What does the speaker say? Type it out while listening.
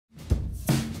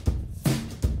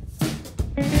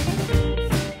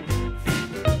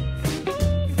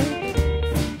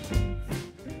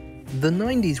The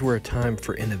 90s were a time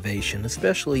for innovation,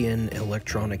 especially in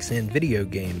electronics and video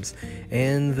games,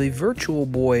 and the Virtual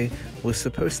Boy was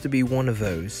supposed to be one of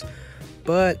those.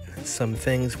 But some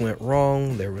things went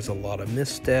wrong, there was a lot of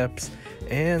missteps,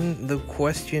 and the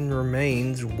question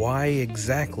remains, why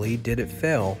exactly did it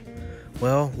fail?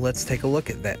 Well, let's take a look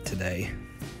at that today.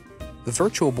 The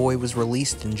Virtual Boy was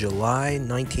released in July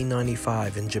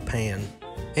 1995 in Japan,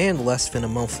 and less than a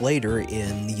month later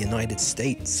in the United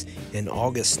States in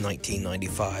August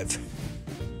 1995.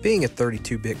 Being a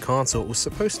 32-bit console, it was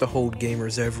supposed to hold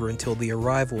gamers over until the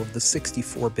arrival of the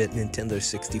 64-bit Nintendo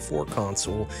 64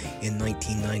 console in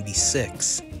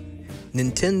 1996.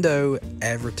 Nintendo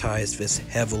advertised this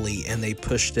heavily and they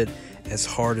pushed it as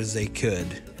hard as they could,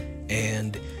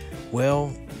 and,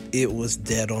 well, it was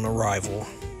dead on arrival.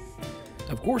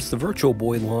 Of course, the Virtual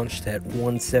Boy launched at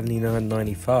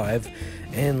 $179.95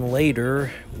 and later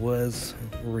was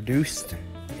reduced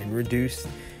and reduced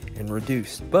and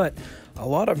reduced. But a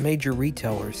lot of major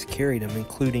retailers carried them,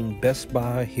 including Best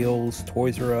Buy, Hills,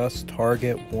 Toys R Us,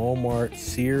 Target, Walmart,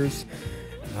 Sears,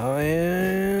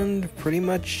 and pretty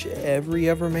much every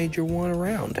other major one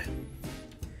around.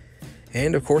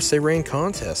 And of course, they ran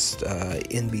contests.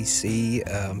 NBC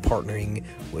partnering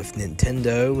with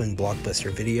Nintendo and Blockbuster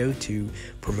Video to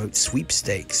promote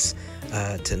sweepstakes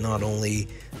to not only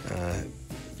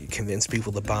convince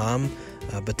people to buy them,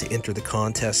 but to enter the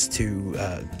contest to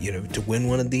to win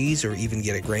one of these, or even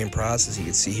get a grand prize, as you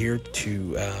can see here,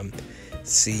 to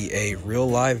see a real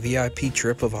live VIP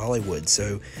trip of Hollywood.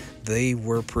 So they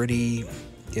were pretty,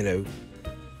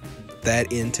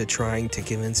 that into trying to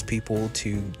convince people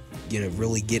to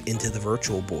really get into the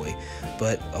Virtual Boy.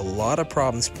 But a lot of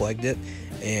problems plagued it,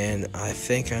 and I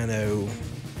think I know,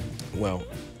 well,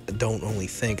 don't only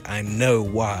think, I know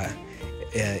why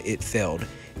it failed,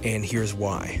 and here's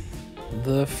why.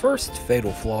 The first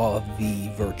fatal flaw of the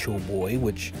Virtual Boy,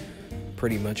 which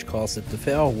pretty much caused it to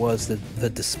fail, was the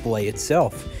display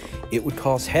itself. It would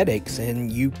cause headaches,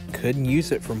 and you couldn't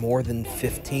use it for more than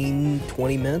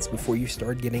 15-20 minutes before you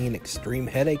started getting an extreme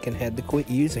headache and had to quit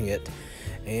using it.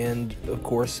 And of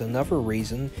course, another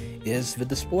reason is the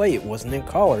display. It wasn't in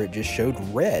color, it just showed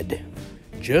red.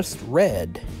 Just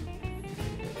red.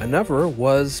 Another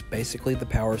was basically the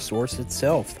power source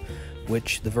itself,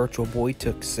 which the Virtual Boy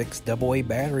took 6 AA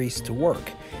batteries to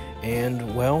work.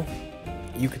 And, well,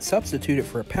 you could substitute it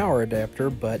for a power adapter,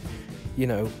 but,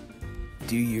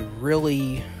 do you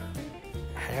really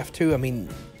have to? I mean,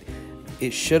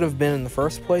 it should have been in the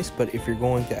first place, but if you're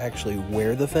going to actually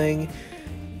wear the thing,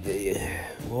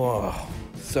 whoa,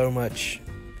 so much,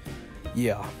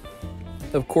 yeah.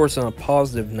 Of course, on a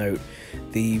positive note,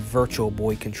 the Virtual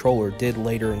Boy controller did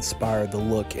later inspire the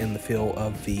look and the feel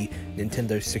of the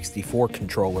Nintendo 64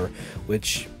 controller,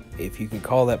 which, if you can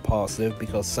call that positive,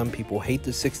 because some people hate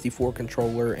the 64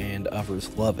 controller and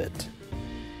others love it.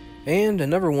 And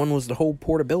another one was the whole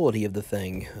portability of the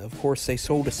thing. Of course, they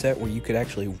sold a set where you could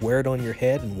actually wear it on your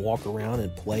head and walk around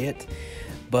and play it,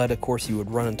 but of course you would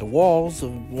run into walls.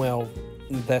 Well,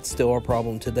 that's still a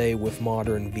problem today with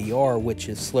modern VR, which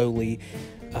is slowly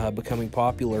becoming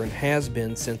popular and has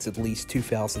been since at least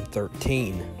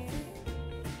 2013.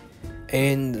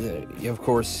 And of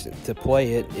course, to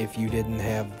play it, if you didn't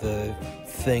have the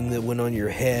thing that went on your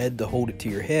head to hold it to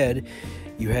your head,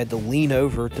 you had to lean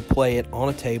over to play it on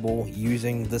a table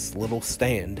using this little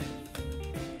stand.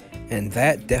 And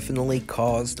that definitely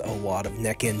caused a lot of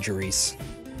neck injuries.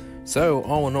 So,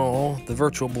 all in all, the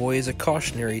Virtual Boy is a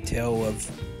cautionary tale of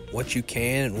what you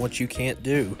can and what you can't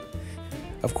do.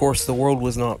 Of course, the world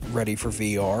was not ready for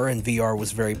VR, and VR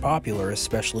was very popular,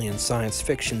 especially in science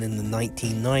fiction in the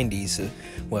 1990s.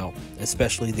 Well,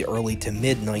 especially the early to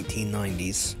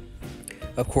mid-1990s.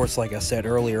 Of course, like I said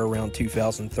earlier, around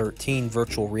 2013,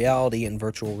 virtual reality and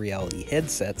virtual reality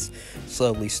headsets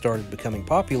slowly started becoming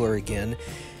popular again.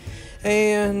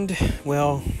 And,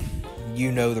 well,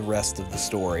 you know the rest of the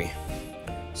story.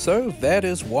 So that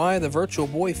is why the Virtual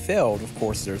Boy failed. Of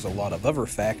course, there's a lot of other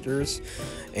factors,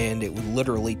 and it would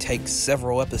literally take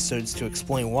several episodes to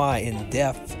explain why in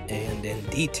depth and in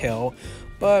detail,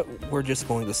 but we're just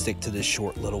going to stick to this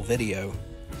short little video.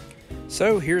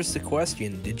 So here's the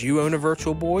question: did you own a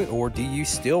Virtual Boy, or do you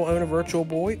still own a Virtual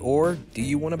Boy, or do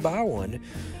you want to buy one?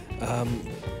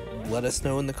 Let us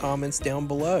know in the comments down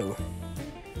below.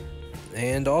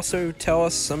 And also tell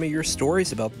us some of your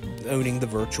stories about owning the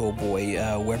Virtual Boy,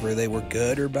 whether they were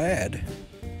good or bad.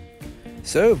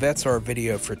 So that's our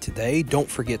video for today. Don't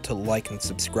forget to like and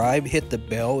subscribe. Hit the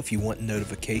bell if you want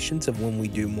notifications of when we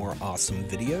do more awesome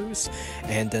videos.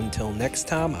 And until next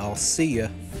time, I'll see ya.